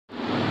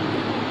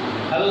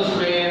Hello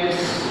students.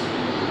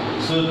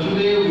 So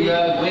today we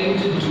are going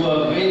to do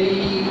a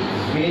very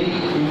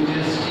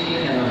interesting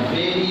and a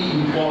very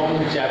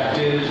important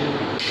chapter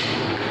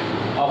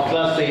of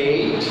class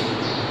 8,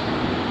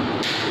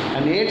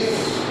 and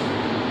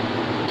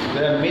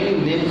there are many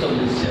names of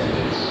this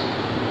chapter.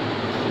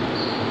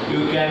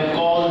 You can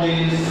call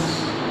this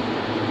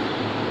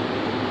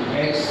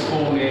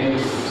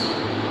exponents,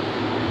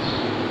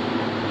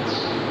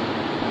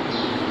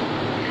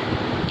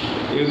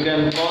 you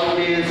can call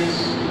this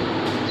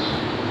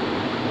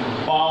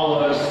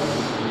powers,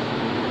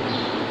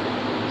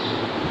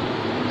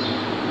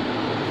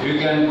 you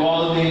can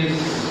call this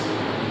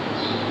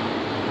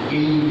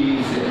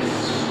indices.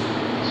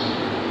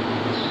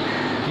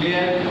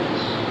 Clear?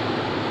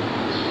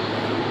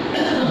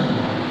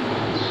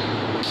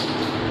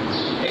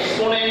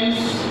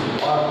 Exponents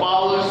or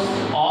powers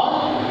or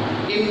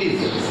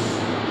indices.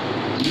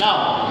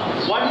 Now,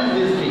 what is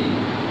this thing?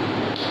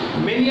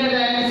 Many a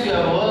times you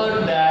have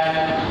heard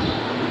that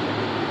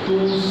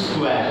 2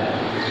 square,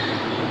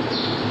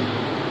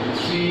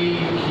 3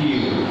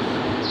 cube,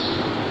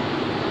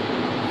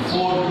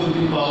 4 to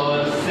the power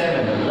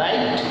 7,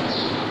 right?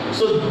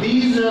 So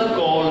these are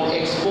called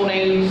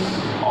exponents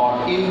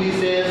or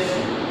indices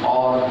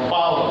or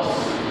powers.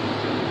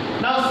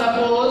 Now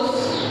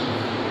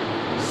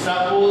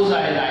suppose I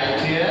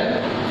write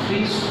here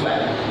 3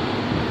 square.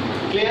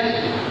 Clear?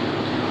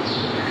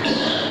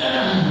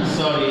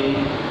 Sorry.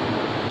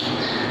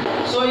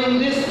 So in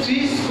this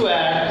 3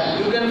 square,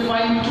 you can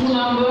find 2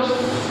 numbers,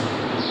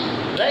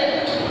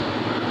 right?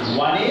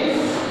 One is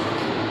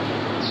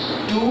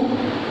 2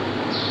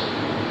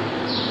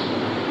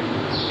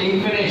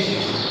 infinity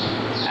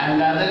and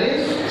the other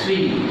is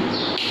 3.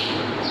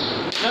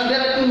 Now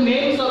there are 2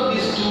 names of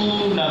these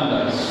 2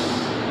 numbers.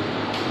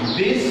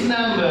 This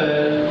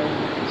number,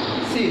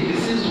 see,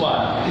 this is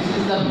what? This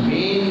is the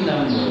main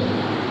number.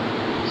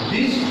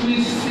 This 2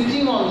 is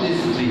sitting on this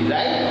 3,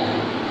 right?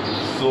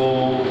 So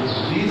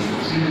this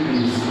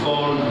 3 is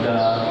called the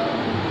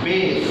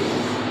base,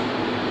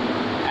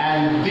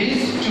 and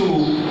this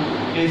 2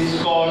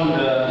 is called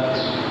the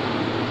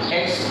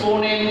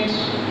exponent,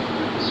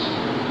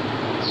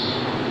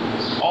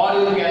 or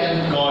you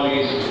can call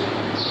it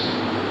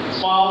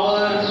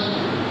power,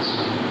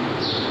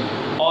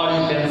 or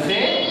you can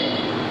say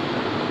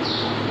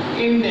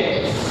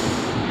index.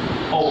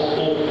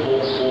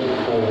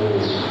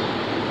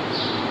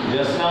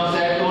 Just now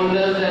Sir told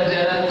us that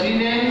there are 3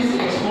 names: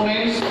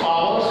 exponents,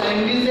 powers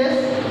and indices.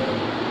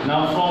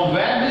 Now from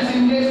where this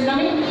index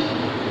coming?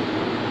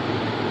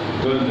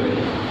 Don't worry.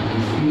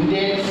 This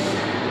index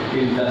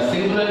is the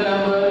singular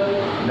number,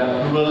 the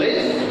plural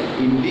is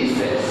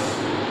indices.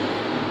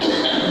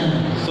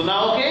 So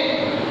now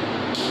okay?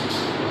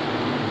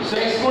 So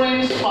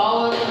exponents,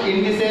 power,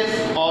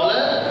 indices all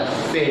are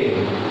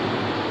same.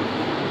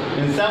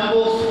 In some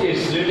books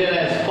it's written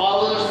as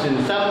powers,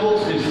 in some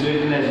books it's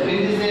written as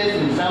indices,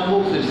 in some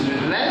books it's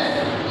written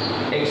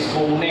as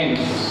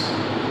exponents.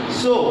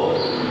 So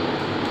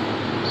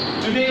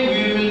today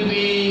we will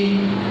be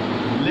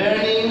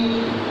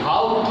learning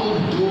how to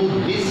do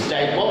this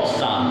type of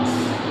sums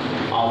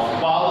of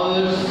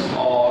powers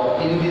or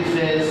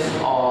indices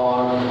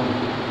or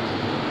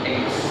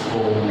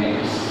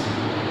exponents.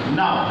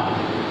 Now,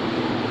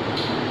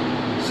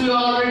 so you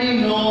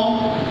already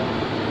know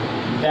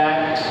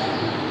that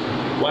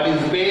what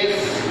is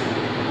base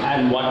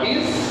and what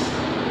is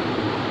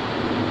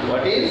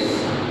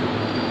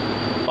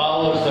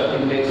powers or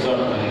index or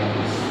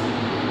indices.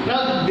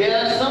 Now there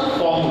are some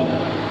formula.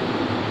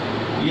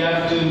 You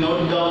have to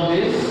note down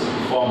this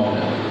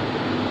formula.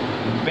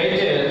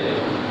 Better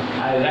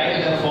I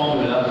write the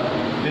formula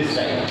this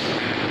side.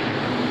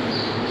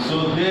 So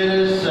there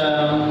is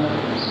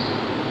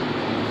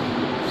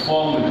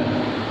formula.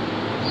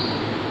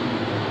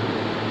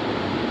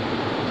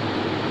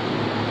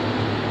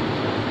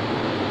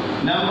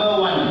 Number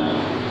 1,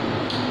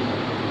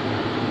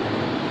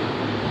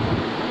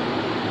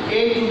 a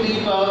to the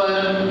power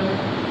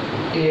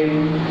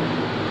m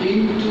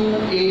into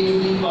a to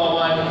the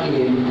power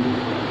m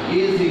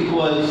is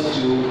equals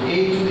to a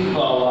to the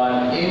power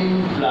m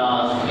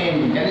plus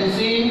n. Can you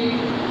see?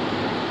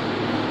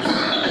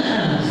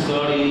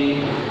 Sorry.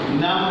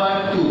 Number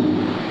 2,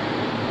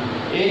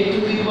 a to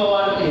the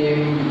power m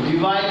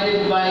divided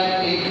by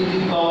a to the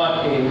power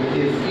m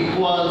is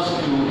equals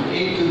to a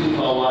to the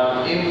power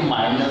m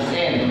minus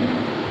n.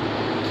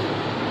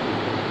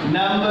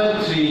 Number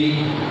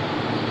 3,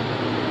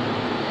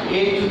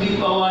 a to the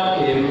power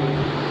m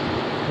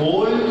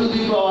whole to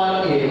the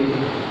power n.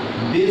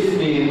 This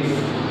means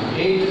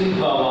a to the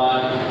power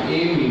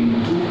m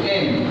into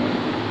n.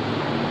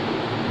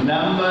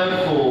 Number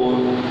 4,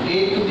 a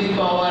to the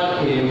power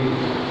m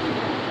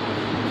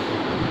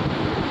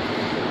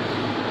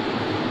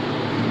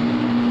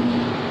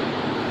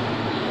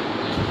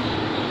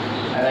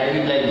I write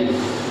it like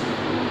this.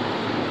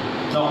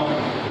 No.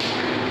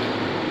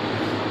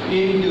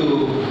 Into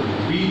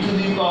b to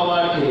the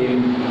power m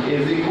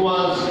is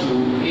equals to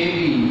ab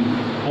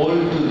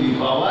whole to the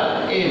power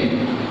m.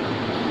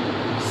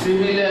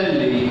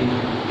 Similarly,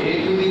 a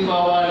to the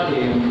power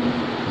m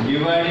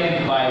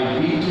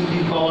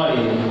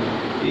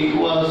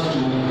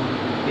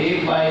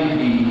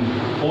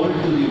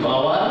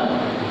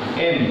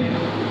m.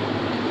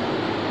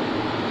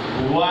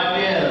 What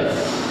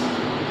else?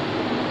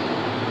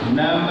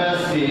 Number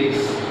 6,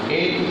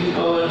 a to the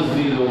power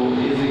 0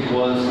 is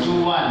equals to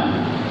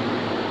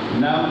 1.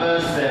 Number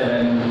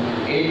 7,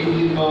 a to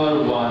the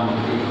power 1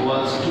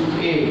 equals to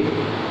a.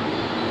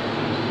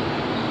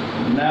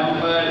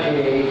 Number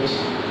 8,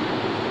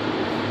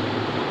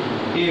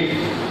 if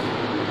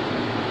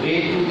a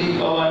to the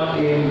power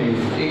m is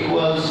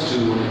equals to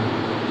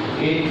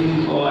a to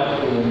the power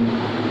m,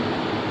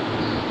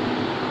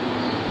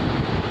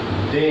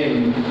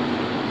 then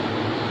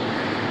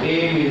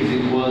m is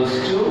equals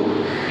to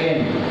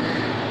n.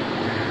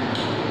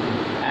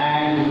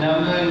 And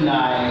number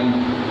 9,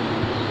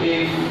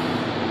 if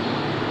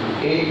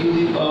a to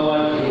the power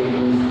m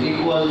is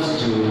equals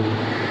to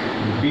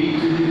b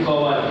to the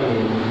power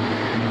n,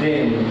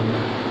 then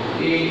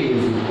a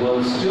is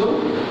equals to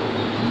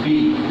b.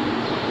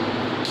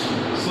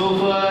 So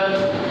far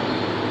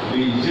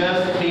we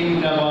just think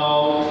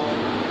about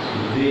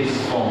this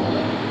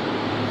formula.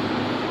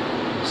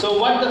 So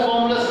what the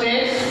formula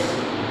states?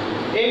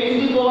 A to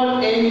the power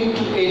n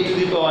into a to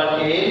the power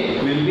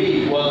n will be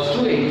equals to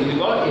a to the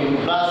power n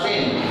plus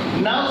n.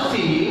 Now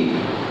see,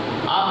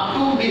 up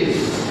to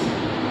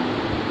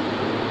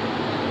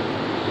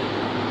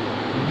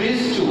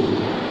these two,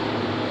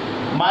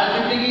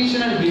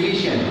 multiplication and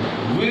division,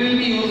 we will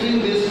be using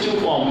these two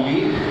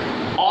formulae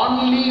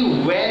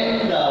only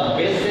when the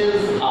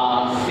bases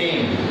are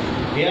same.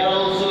 Here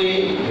also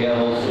a, here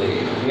also a,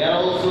 here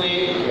also a,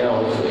 here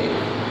also a.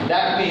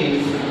 That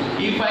means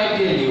if I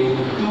tell you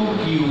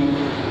 2q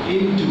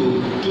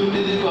into 2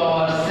 to the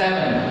power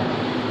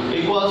 7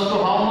 equals to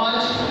how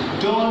much?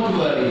 Don't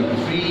worry,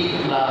 3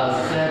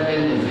 plus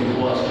 7 is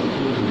equals to 2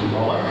 to the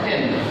power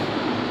 10.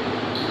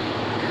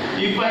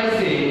 If I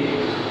say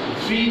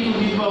 3 to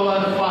the power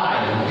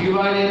 5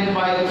 divided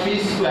by 3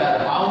 square,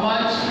 how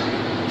much?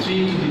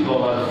 3 to the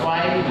power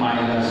 5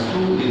 minus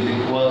 2 is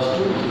equals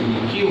to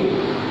 3q.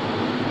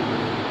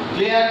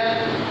 Clear?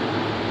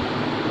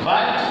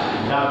 But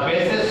the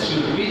bases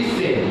should be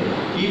same.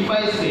 If I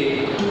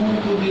say 2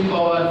 to the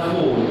power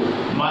 4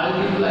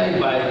 multiplied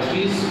by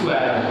 3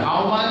 square,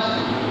 how much?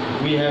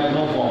 We have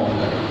no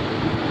formula.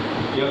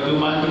 You have to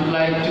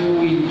multiply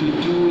 2 into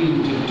 2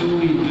 into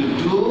 2 into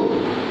 2.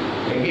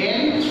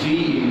 Again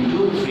 3 into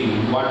 3.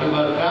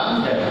 Whatever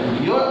comes, that will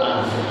be your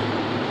answer.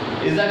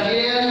 Is that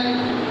clear?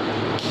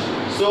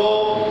 So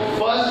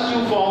first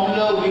two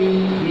formula will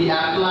be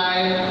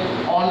applied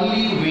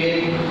only when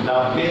the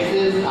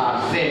bases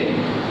are same.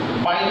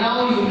 By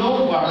now you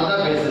know what are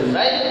the bases,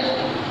 right?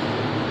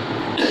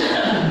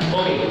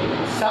 Okay.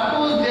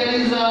 Suppose there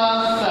is a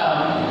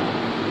sum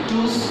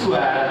 2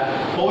 square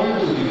whole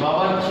to the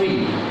power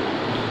 3.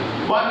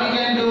 What we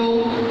can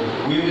do?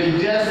 We will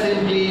just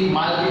simply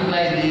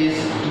multiply this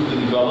 2 to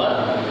the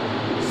power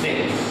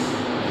 6.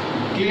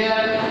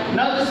 Clear?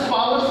 Now this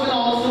powers can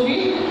also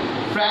be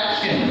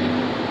fraction.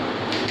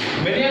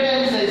 Many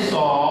times I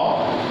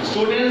saw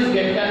students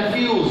get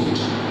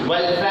confused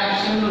while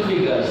fractional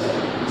figures.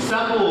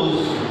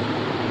 Suppose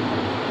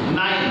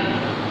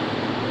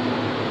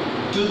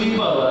 9 to the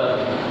power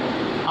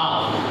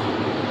half.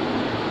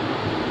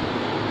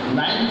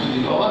 9 to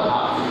the power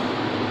half.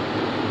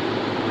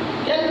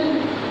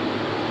 Then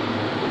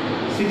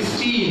 16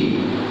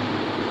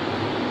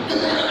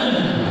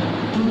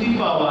 to the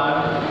power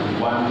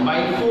 1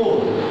 by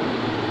 4.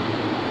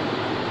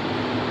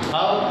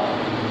 How?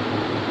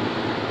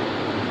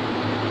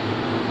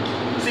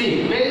 See,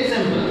 very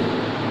simple.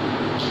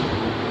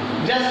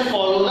 Just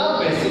follow the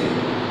basic.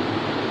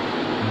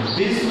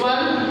 This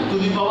one to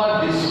the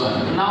power this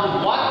one.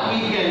 Now what we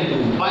can do?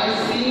 By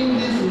seeing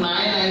this 9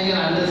 I can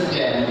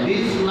understand.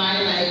 This 9 I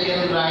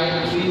can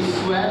write 3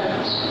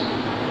 square.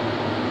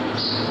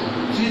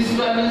 3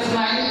 square is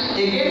 9.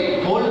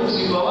 Again whole to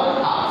the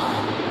power half.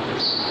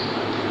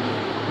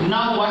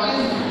 Now what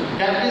is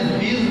that? Is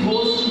this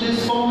goes to this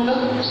formula?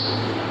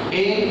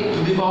 A to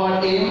the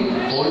power m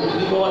whole to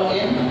the power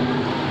n.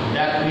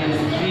 That means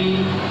 3,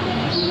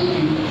 2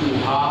 into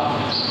half,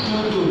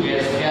 2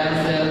 gets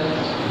cancelled.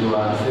 Your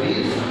answer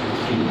is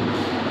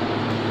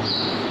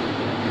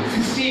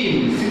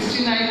 3.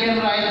 16 I can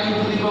write 2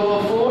 to the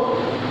power 4.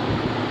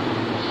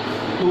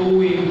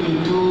 2 into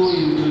 2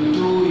 into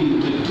 2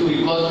 into 2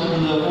 equals to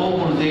the 4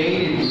 plus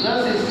 8 into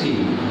the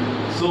 16.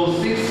 So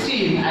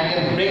 16 I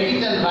can break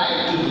it and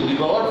write 2 to the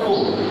power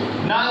 4.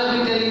 Now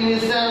you are telling me,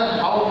 sir,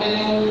 how can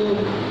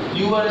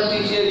you are a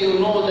teacher, you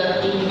know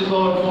that 2 to the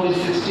power 4 is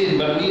 16,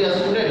 but we are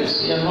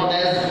students, we are not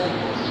as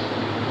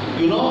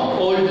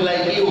old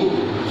like you.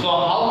 So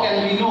how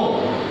can we know?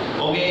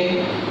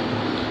 Okay,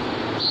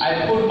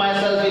 I put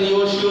myself in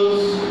your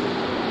shoes.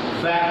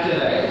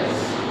 Factorize.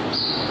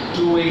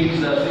 2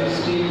 8s are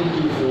 16, 2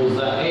 4s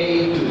are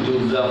 8, 2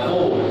 2s are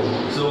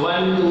 4. So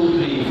 1 2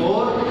 3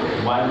 4,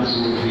 1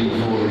 2 3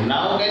 4.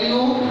 Now can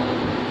you?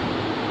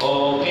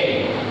 Okay.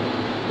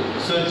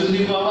 So to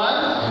the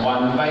power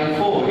 1 by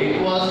 4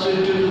 equals to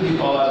 2 to the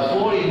power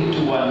 4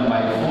 into 1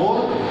 by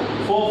 4.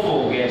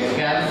 4 gets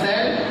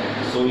cancelled.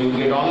 So you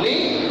get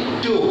only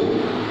 2.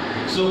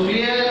 So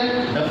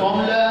clear the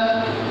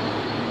formula.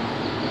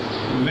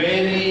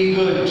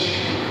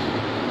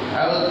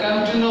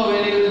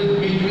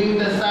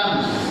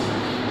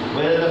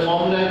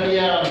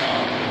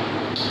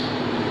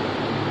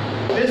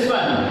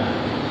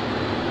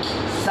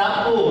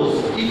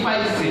 if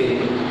I say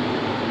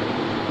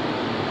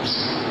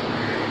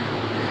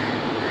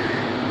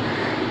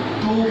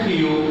 2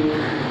 cube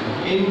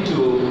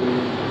into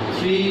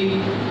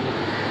 3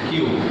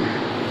 cube.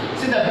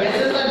 See, the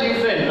bases are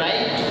different,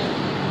 right?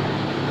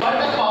 But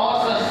the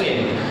powers are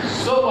same.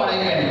 So what I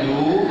can do,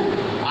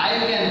 I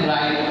can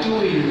write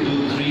 2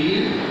 into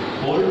 3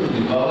 whole to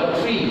the power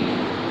 3.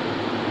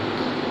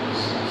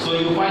 So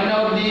you find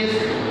out this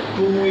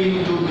 2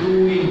 into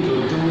 2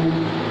 into 2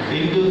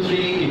 into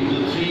 3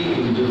 into 3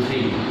 into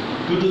 3.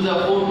 2 to the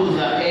 4 to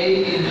the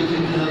 8 into 3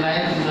 to the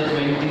 9 to the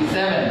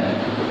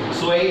 27.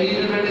 So 8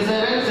 into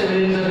 27,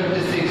 7 into the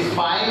 56,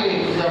 5,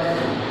 8 to the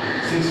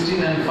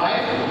 16 and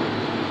 5.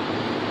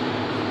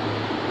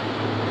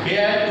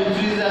 Here 2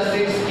 3 is a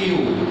 6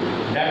 cube.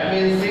 That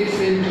means 6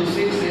 into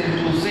 6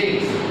 into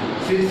 6.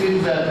 6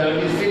 is the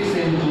 36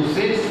 into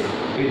 6.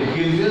 It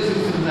gives you 6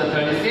 is the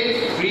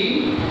 36.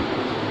 3,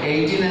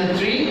 18 and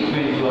 3,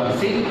 21.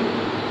 See?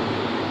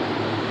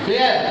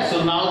 Clear?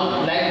 So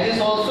now like this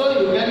also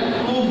you can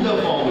prove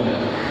the formula.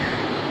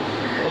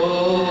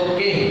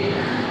 Okay.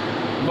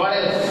 What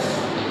else?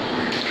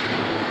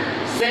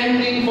 Same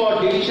thing for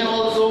division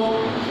also.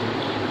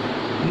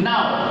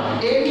 Now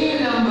any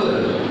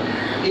number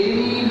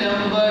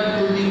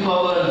to the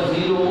power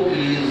 0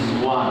 is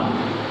 1.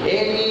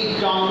 Any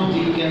count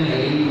taken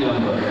any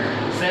number.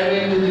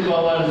 7 to the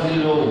power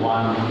 0,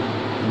 1.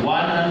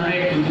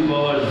 100 to the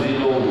power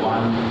 0,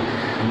 1.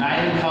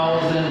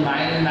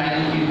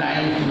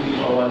 9,999 to the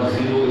power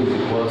 0 is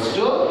equals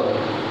to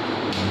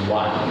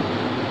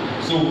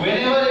 1. So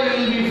whenever you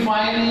will be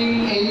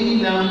finding any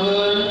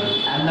number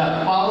and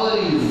the power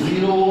is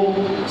 0,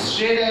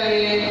 straight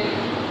away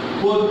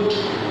put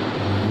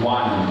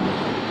 1.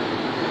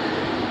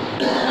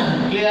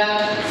 Clear?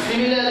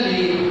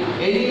 Similarly,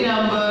 any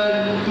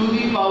number to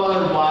the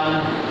power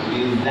 1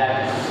 is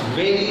that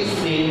very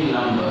same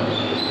number.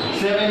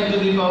 7 to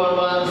the power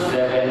 1,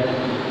 7.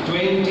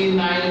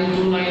 29,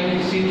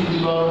 293 to the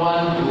power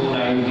 1,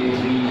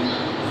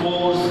 293.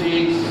 4,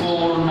 6,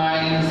 4,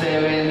 9,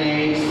 7,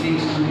 8,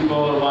 6 to the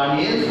power 1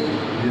 is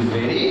this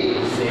very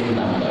same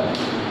number.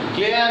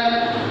 Clear?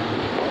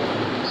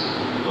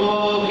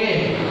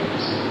 Okay.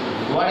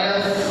 What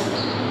else?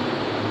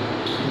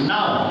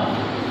 Now,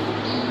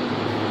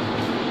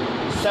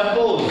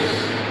 suppose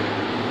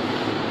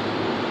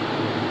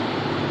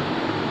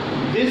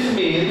this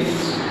means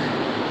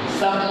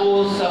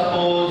suppose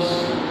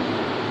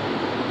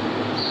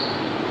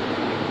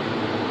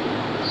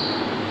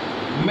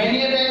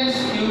many times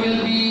you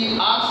will be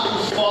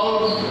asked to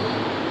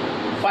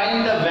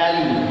find the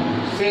value.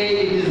 Say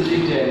it is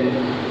written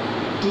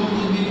 2 to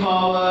the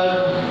power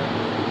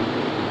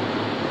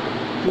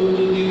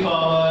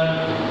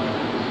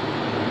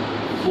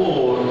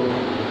 4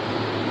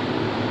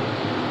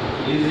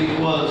 is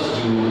equals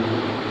to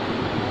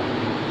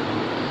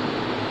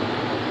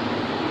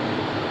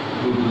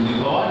 2 to the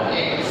power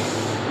x.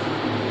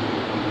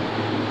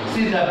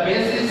 See, the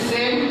base is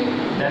same,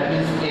 that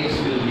means x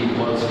will be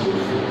equals to 4.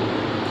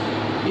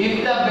 If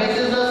the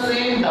bases are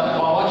same, the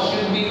powers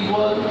should be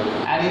equal,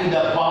 and if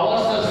the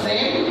powers are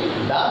same,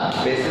 the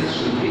bases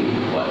should be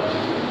equal.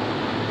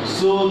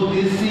 So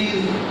this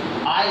is,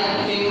 I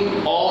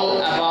think, all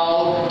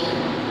about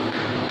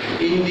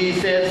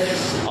indices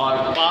or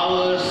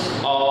powers,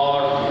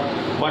 or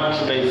what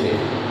should I say,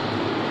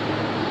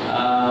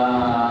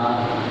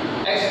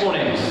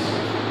 exponents.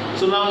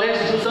 So now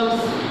let's do some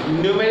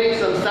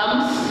numerics and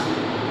sums.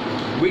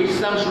 Which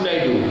sum should I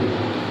do?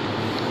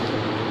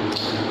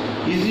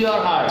 Easy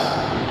or hard?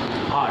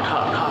 Hard.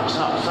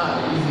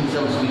 Easy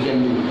sums we can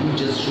do. You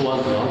just show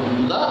us how to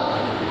do the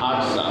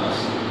hard sums.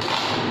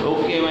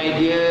 Okay, my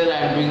dear, I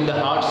am doing the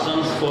hard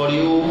sums for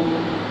you.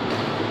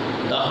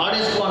 The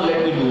hardest one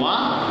let me do,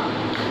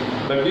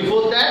 But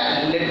before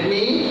that, let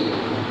me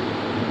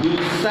do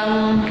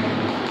some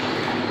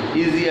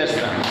easier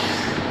sums.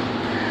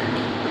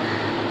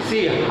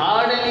 See,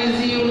 hard and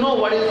easy, you know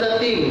what is the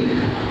thing.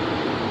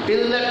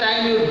 Till the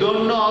time you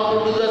don't know how to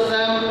do the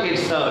sum,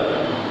 it's hard.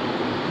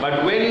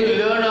 But when you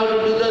learn how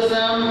to do the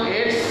sum,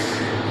 it's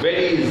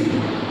very easy.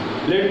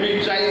 Let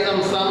me try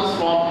some sums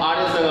from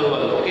R.S.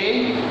 Agarwal,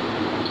 okay?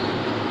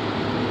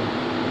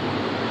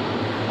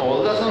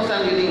 All the sums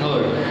are getting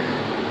hard.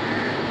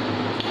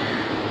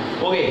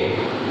 Okay,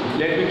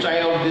 let me try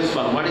out this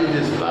one. What is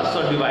this? Plus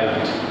or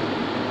divide?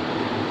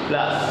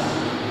 Plus.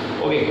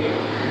 Okay,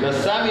 the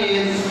sum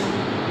is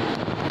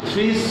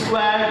 3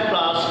 square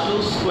plus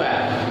 2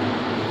 square.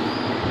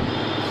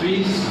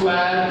 3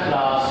 square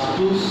plus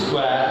 2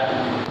 square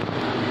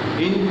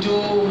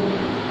into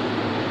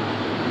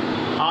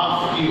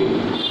half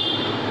cube.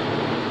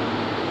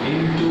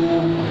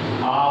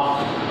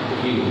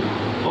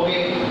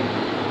 Okay,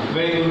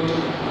 very good.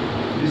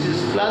 This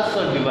is plus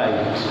or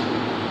divide?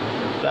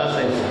 Plus,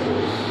 I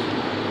suppose.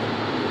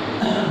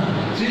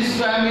 3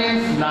 square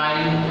means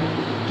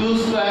 9, 2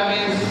 square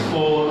means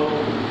 4,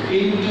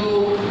 into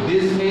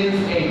this means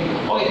 8.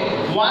 Okay,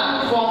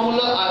 one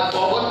formula I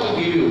forgot to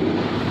give you.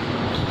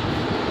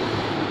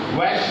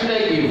 Where should I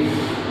give?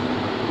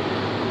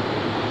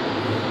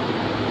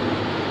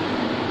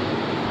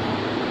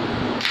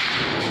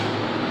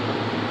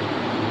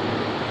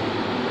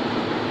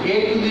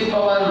 the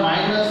power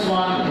minus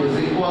 1 is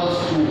equals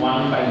to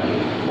 1 by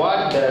 8.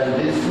 What does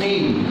this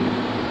mean?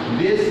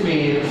 This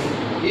means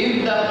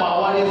if the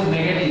power is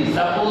negative,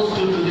 suppose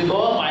 2 to the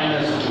power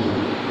minus 2,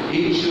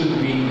 it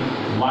should be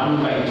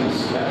 1 by 2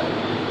 square.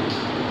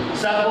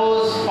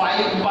 Suppose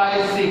 5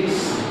 by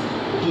 6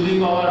 to the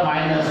power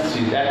minus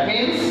 3, that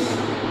means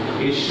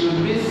it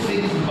should be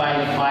 6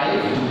 by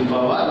 5 to the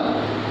power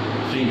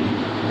 3.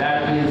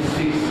 That means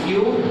 6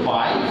 cube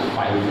by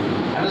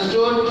 5.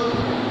 Understood?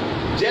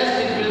 Just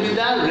it will be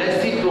the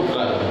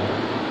reciprocal.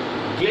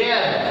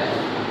 Clear?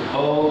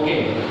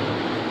 Okay.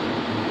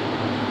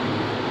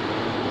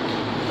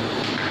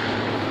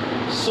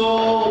 So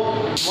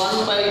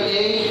 1 by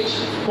 8,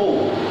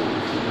 4.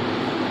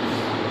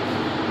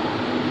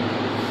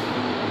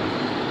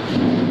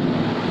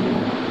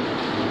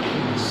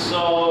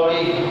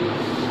 Sorry.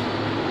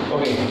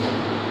 Okay.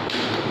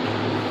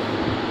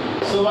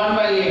 So 1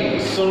 by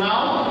 8. So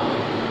now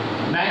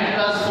 9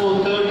 plus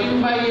 4,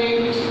 13 by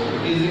 8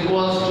 is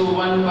equals to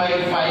 1 by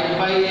 5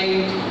 by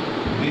 8.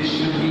 This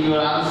should be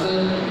your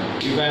answer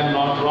if I am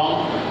not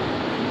wrong.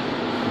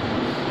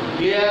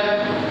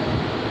 Clear?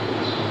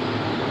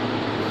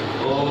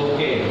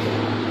 Okay.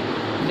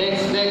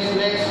 Next.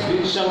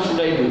 Which sum should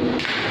I do?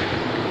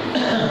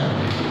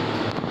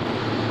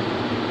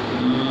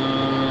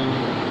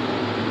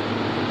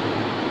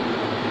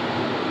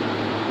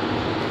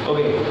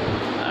 Okay.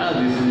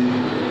 This is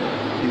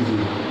easy.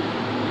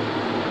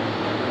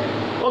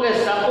 Okay,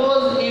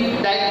 suppose if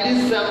like this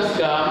sums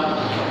come,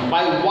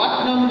 by what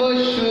number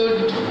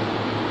should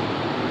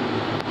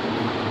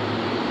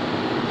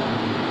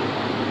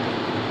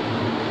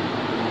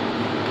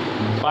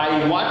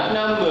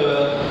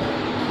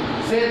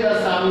say the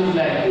sum is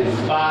like this,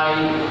 by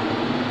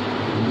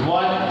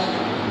what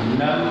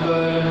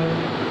number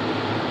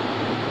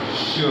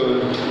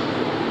should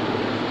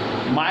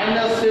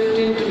minus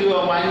 15 to the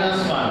power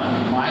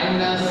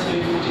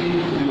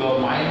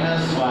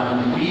minus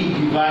 1 be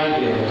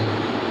divided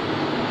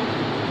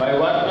by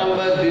what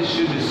number? This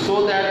should be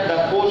so that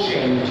the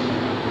quotient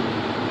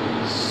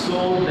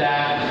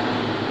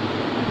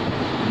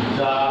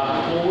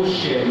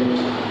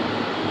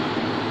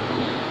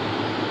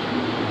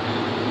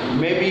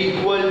may be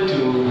equal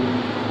to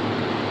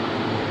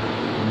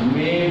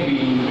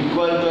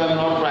I'm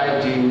not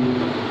writing,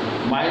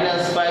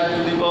 minus 5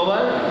 to the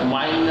power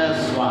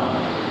minus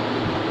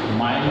 1.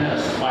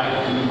 Minus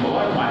 5 to the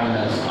power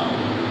minus 1.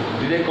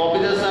 Did I copy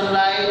the sum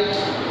right?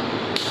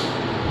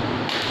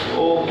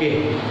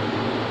 Okay.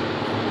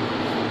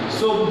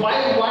 So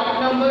by what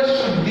number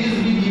should this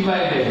be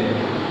divided?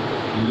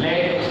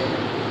 Let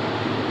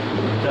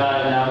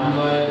the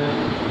number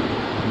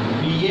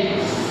be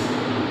x.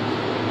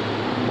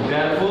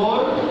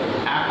 Therefore,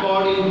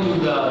 according to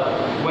the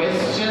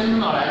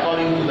question or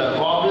according to the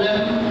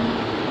problem,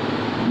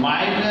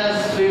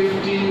 minus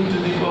 15 to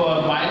the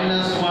power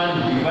minus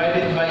 1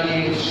 divided by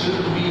x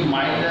should be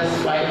minus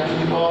 5 to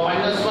the power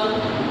minus 1.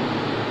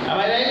 Am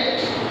I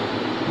right?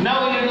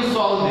 Now we need to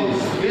solve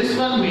this. This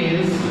one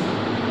means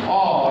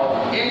or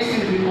x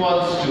is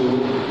equals to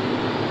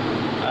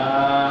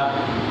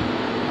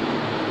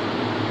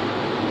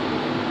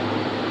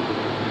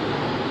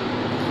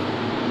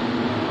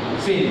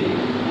see,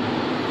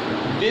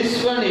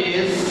 this one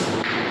is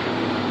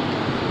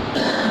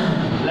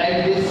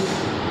like this,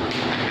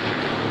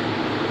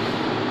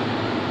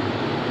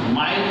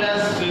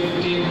 minus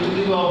 15 to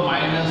the power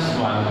minus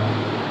 1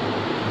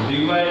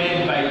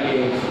 divided by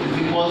x is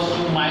equals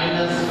to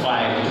minus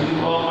 5 to the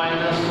power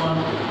minus 1,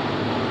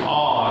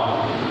 or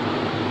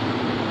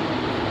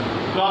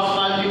cross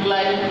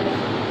multiply,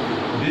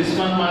 this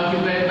one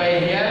multiplied by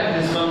here,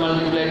 this one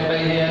multiplied by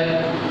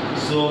here,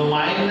 so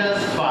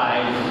minus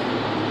 5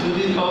 to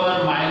the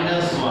power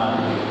minus 1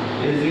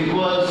 is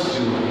equals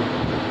to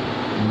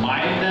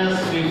minus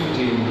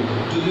 15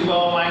 to the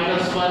power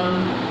minus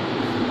 1.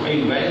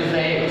 Wait, where is the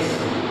x?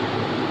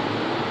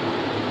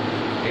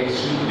 X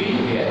should be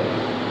here.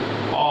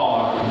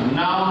 Or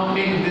now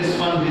take this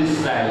one this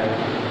side.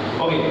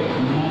 Okay,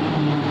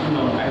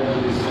 no, I will do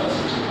this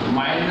first.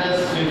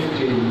 Minus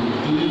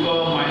 15 to the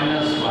power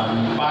minus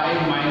 1 by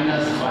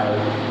minus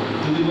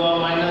 5 to the power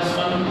minus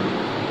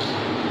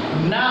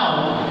 1.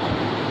 Now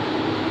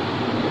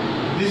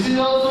this is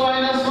also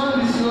minus 1,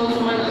 this is also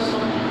minus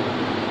 1.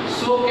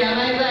 So can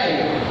I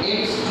write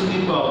x to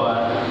the power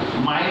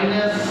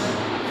minus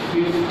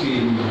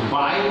 15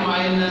 by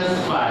minus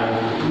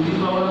 5 to the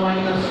power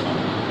minus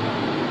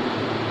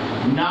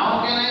 1.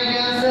 Now can I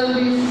cancel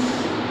this?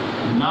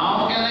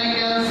 Now can I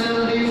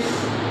cancel this?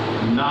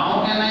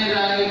 Now can I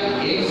write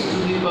x to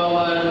the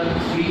power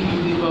 3 to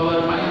the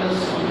power minus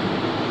 1?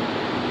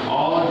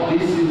 Or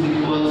this is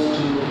equals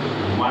to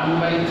 1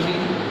 by 3.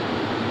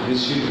 This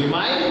should be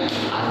my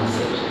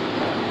answer.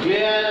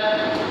 Clear?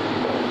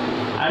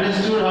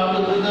 Understood how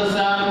to do the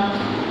sum?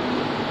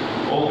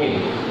 Okay.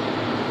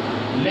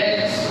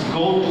 Let's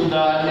go to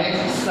the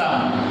next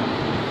sum.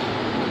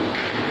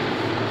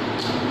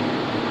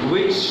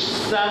 Which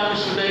sum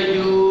should I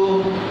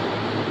do?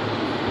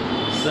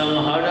 Some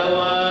harder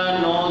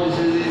one? No, this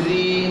is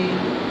easy.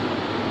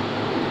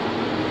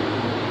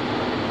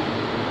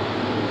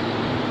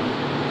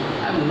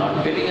 am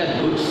not getting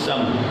a good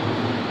sum.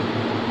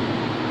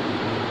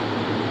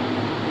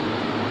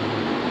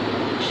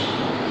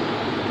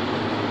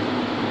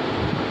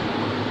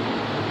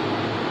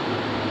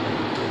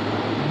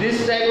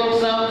 This type of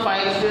sum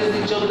finds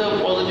each of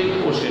the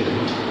positive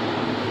quotient.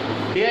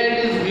 Here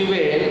it is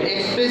given,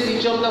 express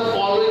each of the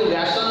following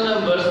rational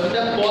numbers with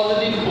a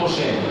positive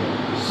quotient.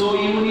 So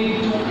you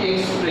need to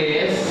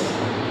express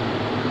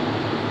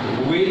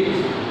with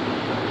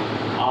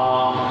a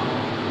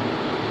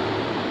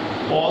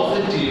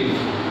positive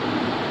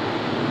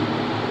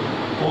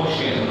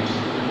quotient.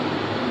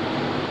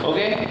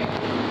 Okay?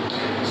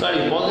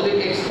 Sorry, positive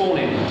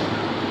exponent.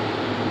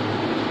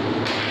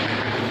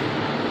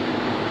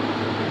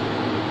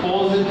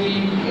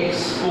 Positive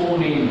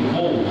exponent.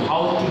 Oh,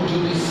 how to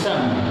do this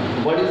sum?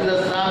 What is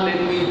the sum?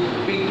 Let me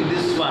pick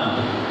this one.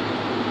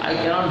 I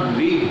cannot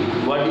read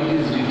what it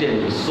is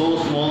written.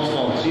 So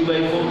small. 3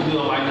 by 4 to the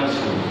power minus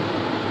 2.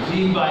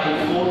 3 by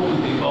 4 to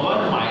the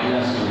power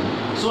minus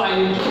 2. So I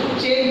need to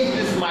change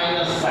this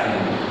minus sign.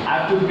 I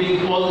have to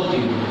bring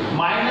positive.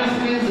 Minus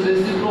means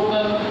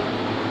reciprocal.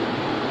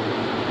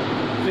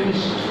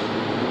 Finished.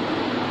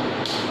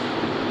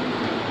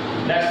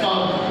 That's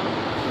all.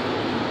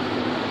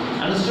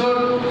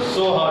 Understood?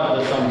 So hard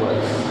the sum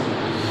works.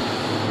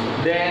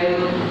 Then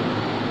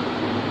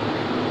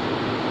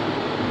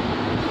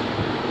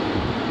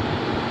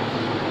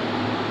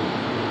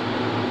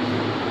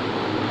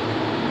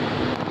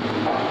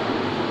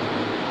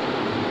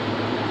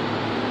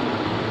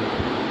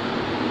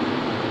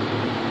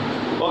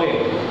okay,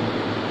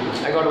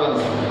 I got one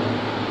sum.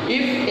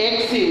 If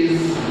x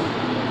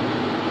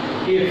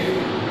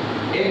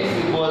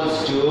equals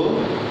to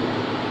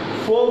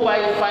 4 by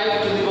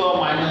 5 to the power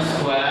minus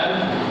square,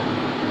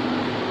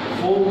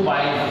 4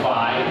 by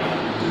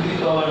 5 to the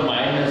power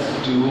minus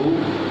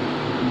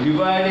 2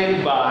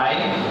 divided by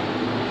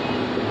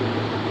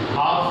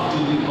half to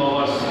the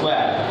power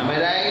square. Am I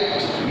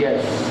right?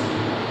 Yes.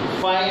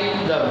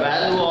 Find the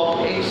value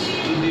of x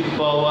to the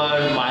power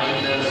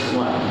minus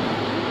 1.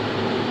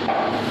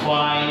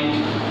 Find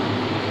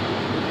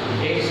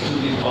x to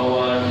the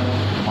power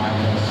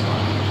minus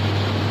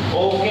 1.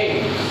 Okay.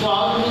 So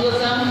how to do the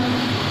sum?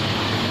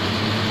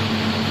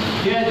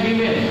 Here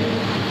given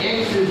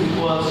x is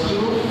equals to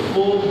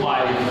 4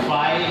 by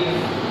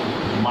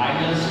 5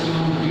 minus 2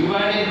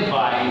 divided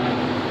by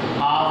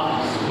half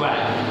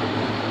square.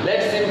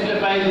 Let's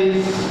simplify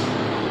this.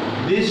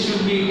 This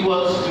should be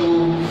equals to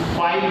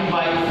 5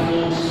 by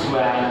 4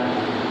 square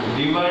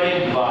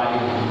divided by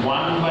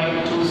 1 by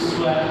 2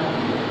 square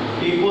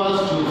equals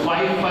to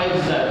 5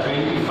 5s are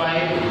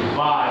 25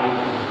 by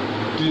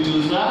 2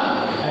 2s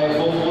are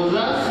 4 4s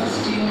are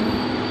 16.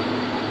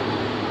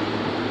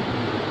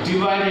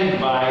 Divided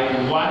by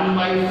 1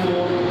 by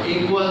 4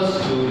 equals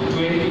to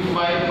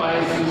 25 by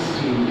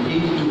 16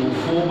 into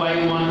 4 by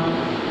 1.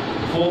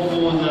 4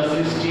 4s are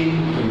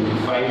 16,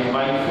 25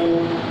 by 4.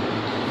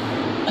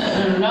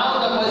 Now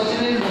the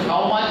question is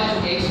how much is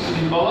x to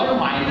the power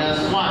minus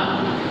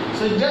 1.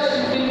 So just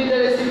it will be the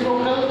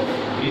reciprocal.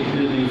 It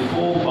will be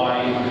 4 by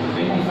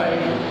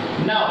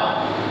 25. Now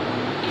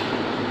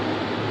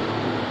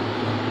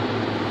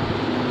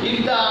if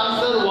the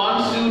answer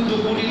wants you to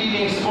put it in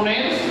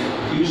exponents,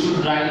 you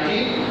should write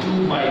it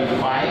 2 by 5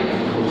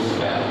 whole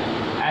square.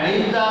 And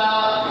if the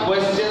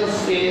question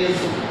says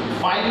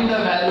find the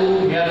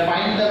value, here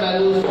find the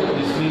values,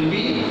 this will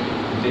be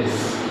this.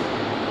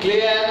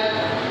 Clear?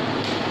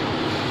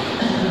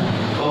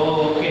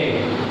 Okay.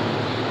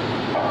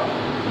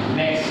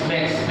 Next.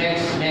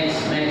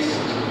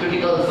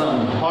 Critical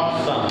sum,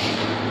 hot sum.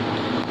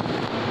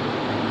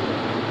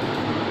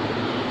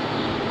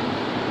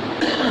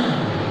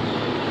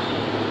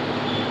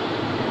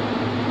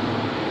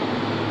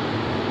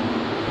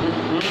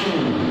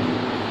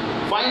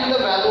 Find the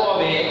value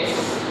of x.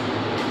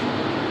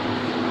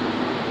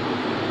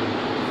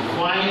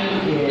 Find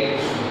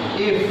x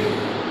if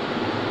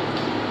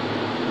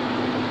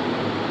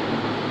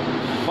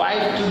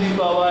 5 to the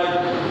power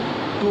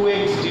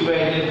 2x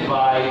divided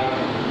by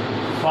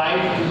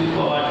 5 to the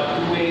power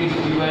 2x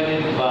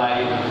divided by,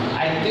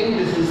 I think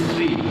this is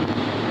 3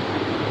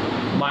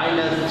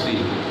 minus 3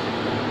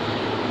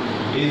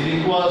 is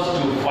equals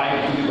to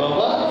 5 to the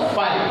power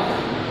 5.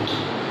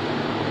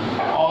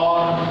 Or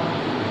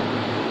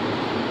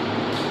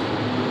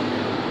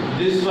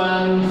this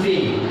one,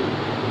 see,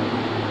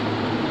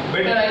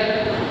 better I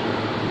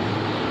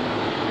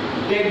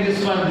take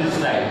this one this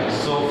side.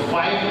 So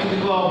 5 to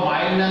the power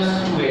minus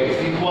 2x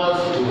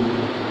equals to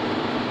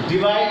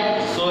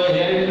divide. So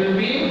here it will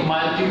be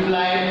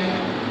multiplied,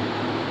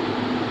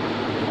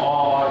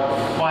 or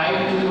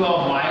 5 to the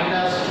power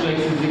minus 2x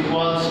is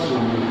equals to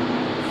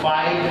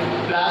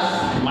 5 plus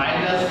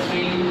minus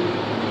 3,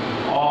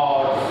 or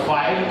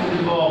 5 to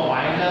the power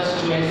minus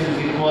 2x is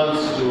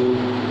equals to,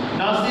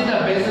 now see the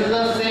bases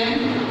are same,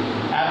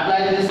 apply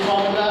this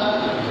formula,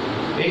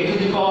 a to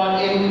the power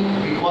n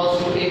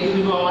equals to a to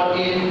the power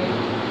n,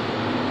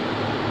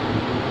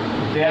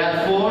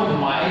 therefore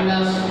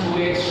minus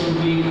 2x should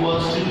be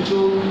equals to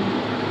 2,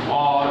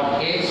 or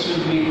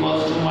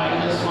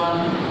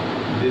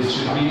This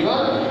should be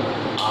your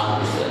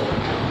answer.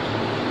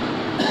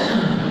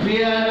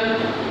 Clear?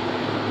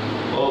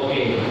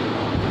 Okay.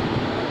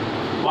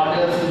 What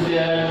else is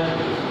there?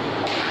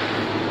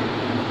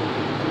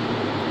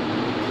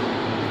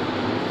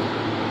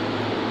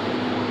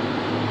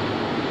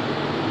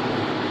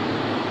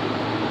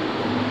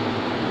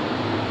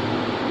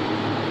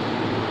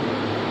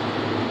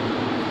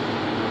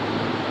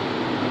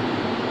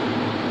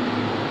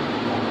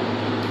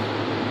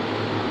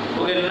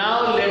 Okay,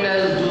 now let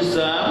us do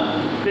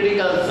some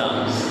critical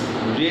sums.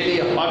 Really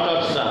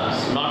hot sums,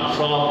 not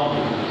from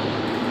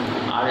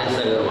R.S.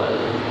 Agarwal.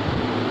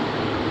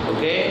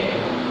 Okay?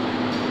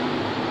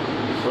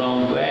 From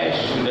where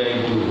should I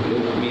do?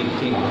 Let me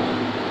think.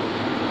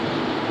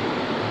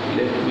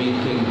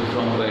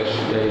 From where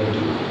should I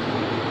do?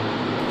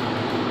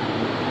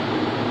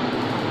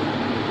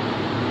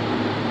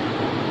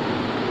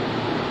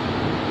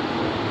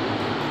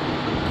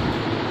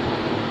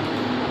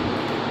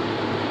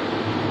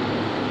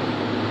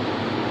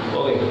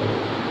 Okay,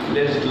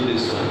 let's do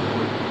this one.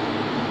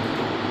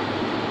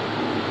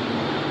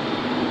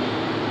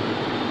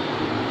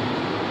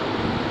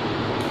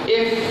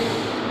 If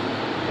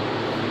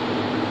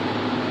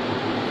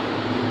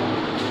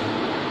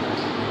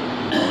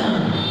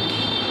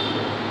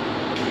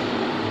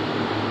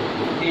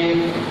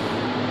if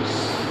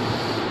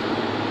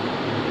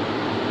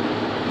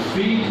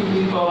 3 to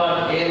the power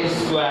n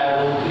square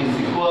root is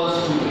equals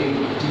to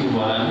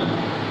 81,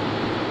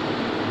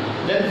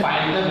 then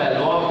find the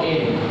value of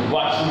n.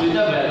 What should be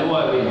the value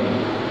of n?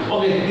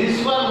 Okay,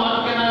 this one,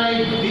 what can I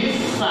write? This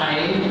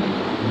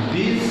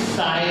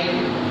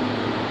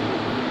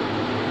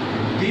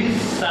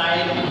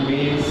sign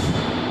means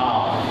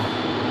half.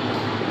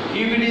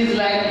 If it is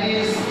like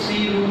this,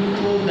 3 root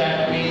 2,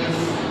 that means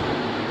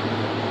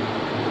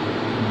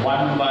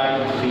 1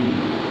 by 3.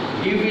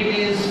 If it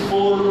is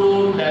 4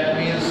 root, that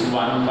means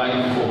 1 by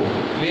 4.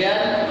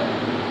 Clear?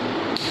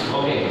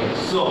 Okay,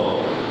 so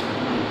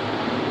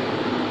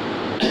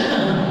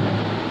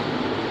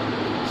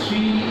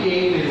 3a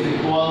is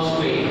equals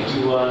to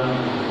 81,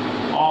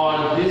 or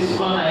this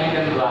one I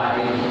can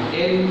write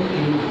n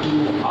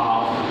into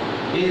half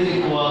is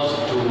equals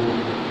to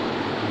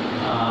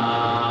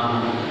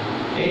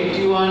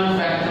 81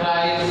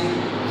 factorize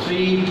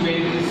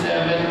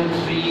 327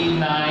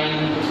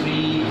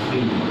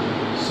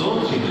 3933. So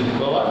 3 to the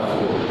power 4.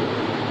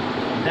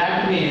 That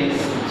means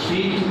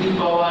 3 to the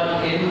power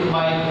n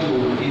by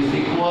 2 is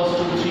equals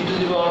to 3 to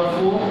the power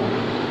 4.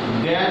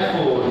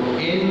 Therefore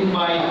n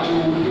by 2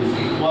 is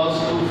equals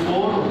to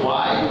 4.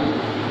 Why?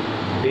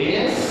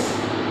 Base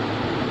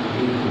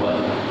equal.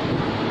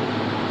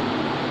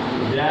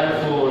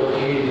 Therefore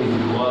n is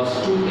equals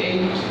to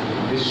 8.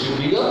 This should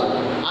be your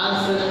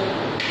answer.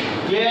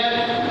 Clear?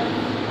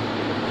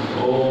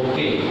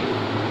 Okay.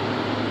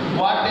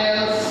 What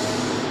else?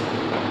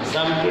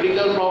 Some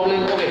critical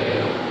problem. Okay.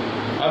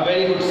 A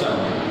very good sum.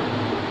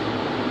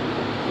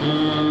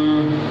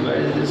 Where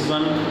is this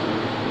one?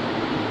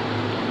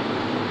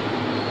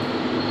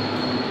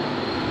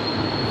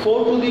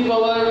 4 to the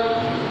power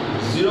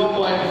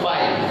 0.5.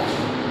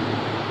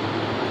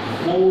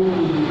 4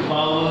 to the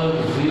power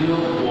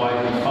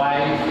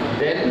 0.5,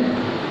 then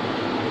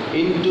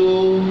into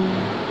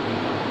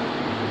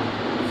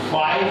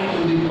 5 to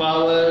the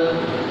power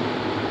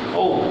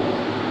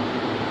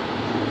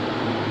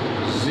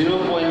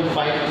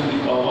 0.5 to the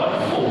power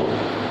 4.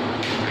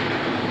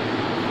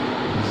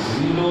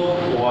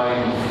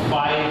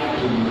 0.5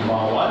 to the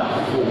power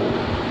 4.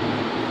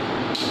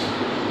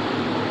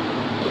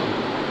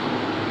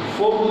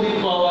 4 to the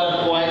power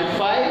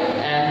 0.5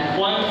 and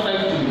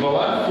 0.5 to the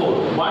power 4.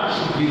 What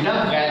should be the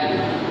value?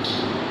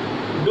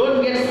 Don't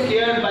get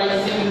scared by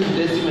seeing these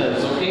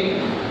decimals, okay?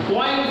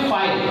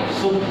 0.5.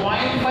 So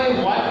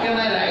 0.5, what can I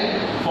write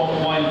for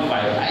 0.5? I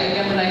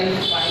can write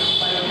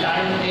 5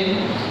 times n.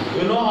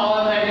 You know how I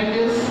am writing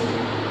this?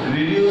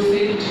 Reduce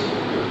it.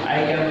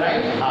 I can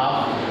write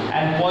half.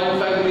 And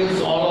 0.5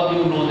 means all of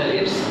you know that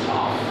it's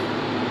half.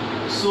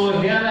 So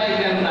here I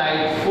can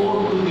write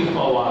 4 to the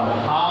power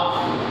half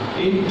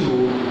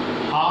into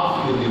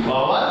half to the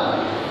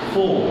power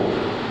 4.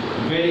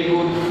 Very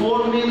good.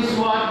 4 means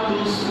what?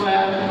 2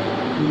 square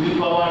to the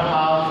power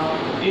half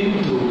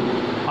into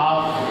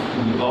half to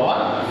the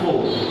power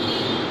 4.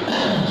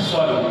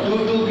 Sorry,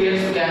 2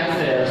 gets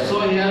cancelled. So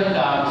here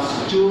comes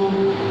 2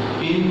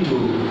 into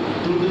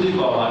 2 to the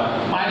power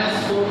minus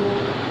 4,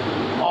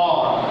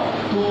 or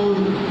 2,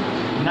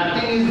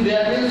 nothing is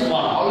there means 1.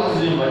 Always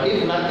remember,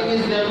 if nothing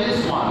is there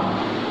means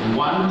 1.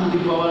 1 to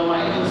the power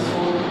minus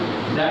 4,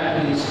 that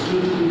means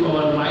 2 to the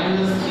power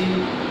minus 3,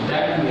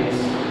 that means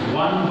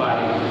 1 by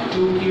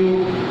 2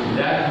 cube,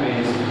 that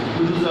means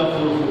 2 to the 4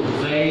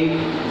 is 8.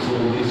 So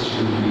this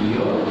should be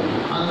your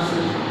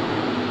answer.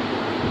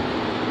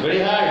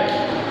 Very hard.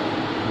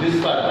 This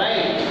part,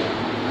 right?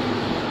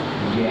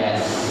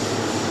 Yes.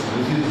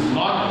 This is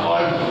not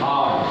called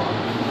hard.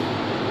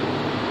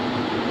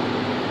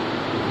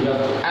 You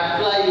have to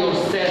apply your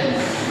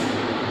sense.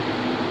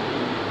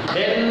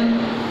 Then,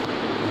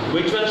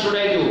 which one should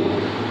I do?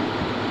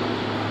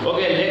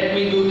 Okay, let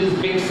me do this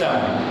big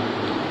sum.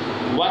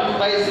 1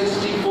 by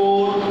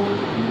 64,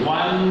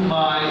 1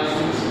 by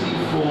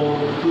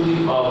 64 to the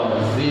power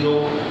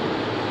 0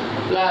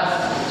 plus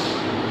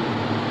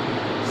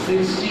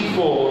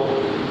 64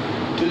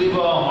 to the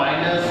power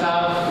minus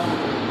half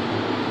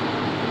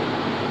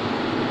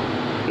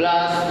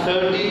plus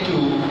 32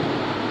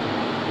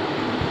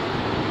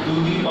 to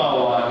the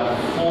power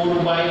 4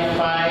 by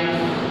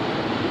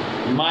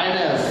 5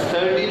 minus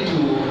 32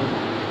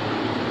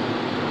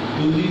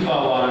 to the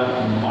power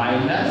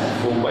minus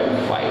 4 by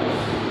 5.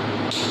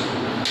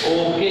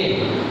 Okay,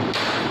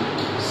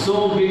 so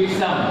big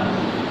sum.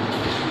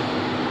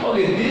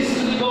 Okay, this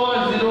to the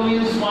power 0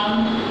 means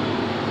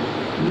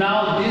 1.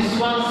 Now this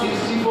one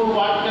 64,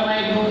 what can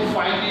I do?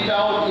 Find it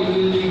out. It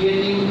will be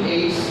getting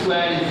 8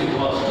 square is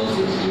equals to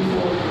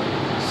 64.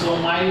 So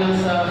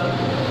minus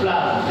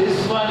plus.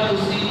 This one you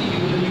see you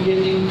will be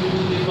getting 2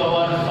 to the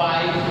power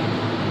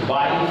 5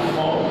 by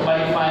 4 by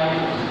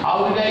 5. How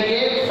did I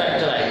get?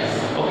 Factorize.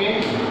 Okay.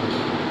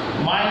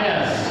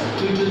 Minus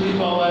 2 to the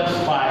power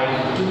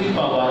 5 to the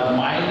power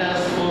minus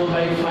 4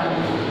 by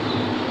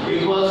 5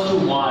 equals to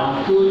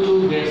 1.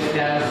 2 gets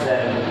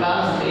cancelled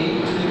plus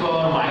 8 to the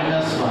power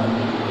minus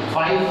 1.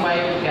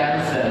 5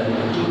 cancel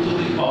 2 to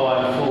the power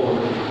 4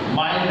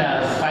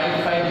 minus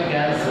 5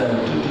 cancel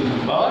 2 to the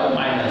power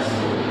minus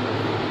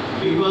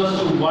 4 equals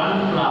to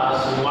 1 plus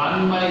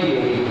 1 by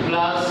 8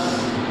 plus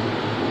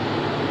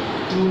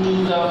 2 to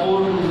the 4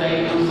 to the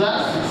 8 to the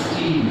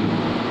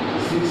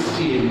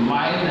 16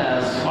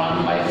 minus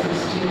 1 by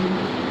 16.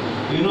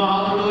 You know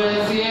how to do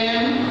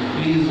LCM?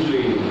 Please do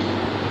it.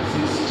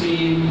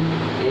 16,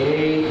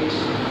 8,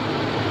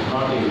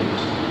 not 8,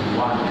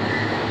 1.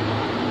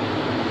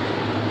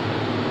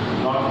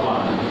 Not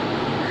 1,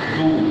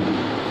 2,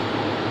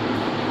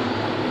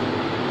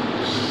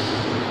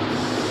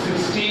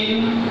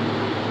 16,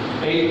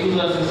 8 to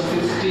the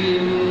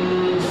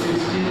 16,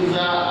 16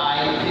 the I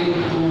think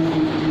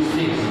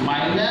 256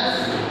 minus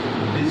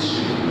this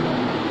should be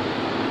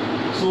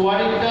 1. So what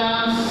it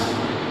comes?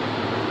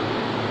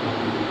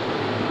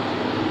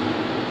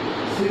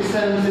 6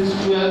 and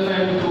 6, 12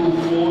 and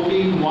 2,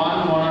 14,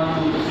 1, 1 and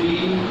 2,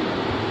 3,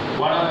 1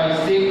 by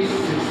 6,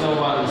 6 and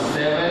 1,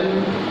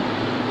 7.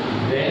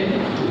 Then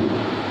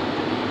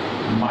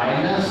 2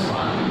 minus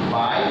 1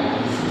 by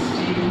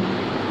 16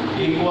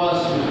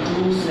 equals to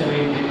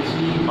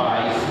 273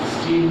 by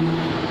 16.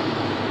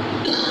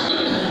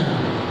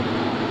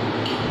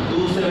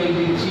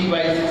 273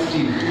 by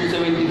 16.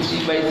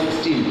 273 by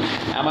 16.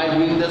 Am I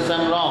doing the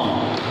sum wrong?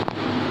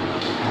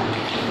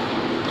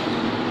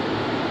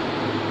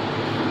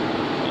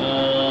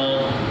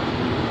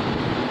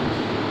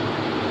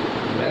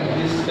 Like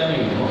this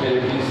coming. Okay,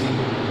 let me see.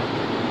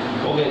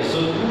 Okay, so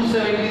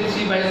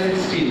 273 by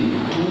 16,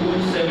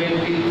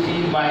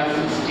 273 by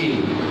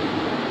 16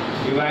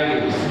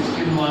 divided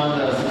 16 1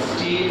 the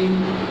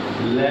 16,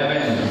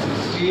 11,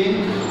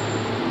 16,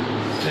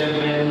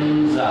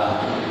 7 are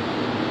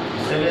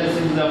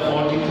 7 6 are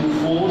 42,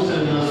 4,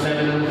 7 are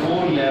 7 and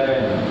 4,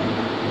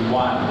 11,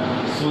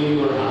 1. So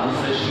your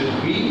answer should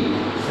be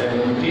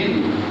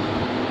 17,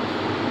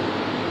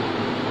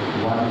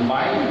 1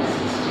 by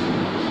 16.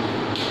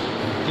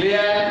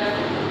 Clear?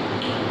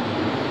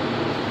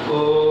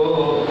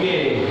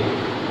 Okay.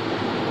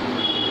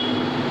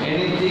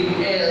 Anything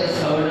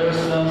else? Other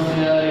sums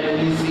here? Let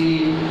me see.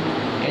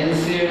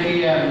 NCERT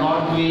I am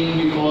not doing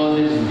because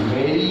it's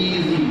very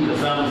easy. The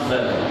sums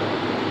are.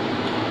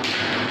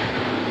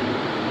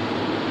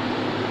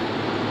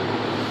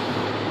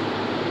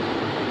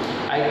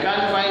 I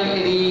can't find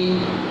any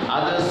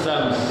other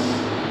sums.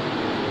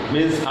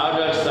 Means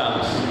harder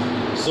sums.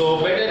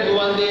 So better do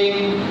one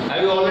thing.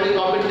 Have you already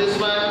copied this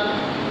one?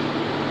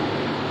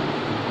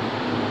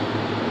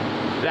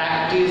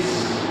 Practice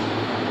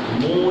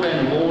more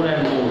and more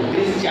and more.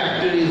 This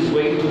chapter is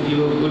going to give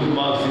you good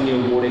marks in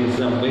your board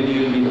exam when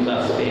you will be in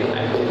class 10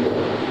 actually.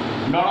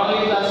 Not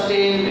only class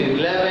 10, in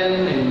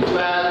 11, in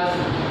 12,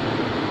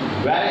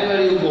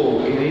 wherever you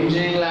go, in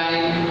engineering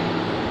line.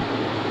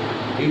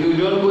 If you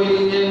don't go in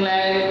engineering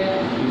line,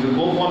 if you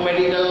go for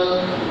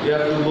medical, you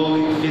have to go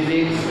with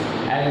physics.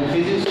 And in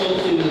physics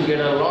also you will get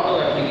a lot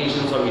of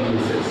applications of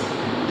indices.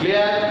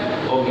 Clear?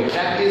 Okay,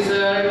 practice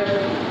it.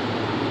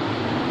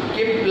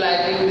 Keep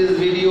liking these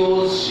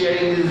videos,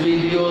 sharing these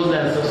videos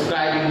and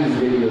subscribing these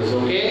videos,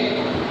 okay?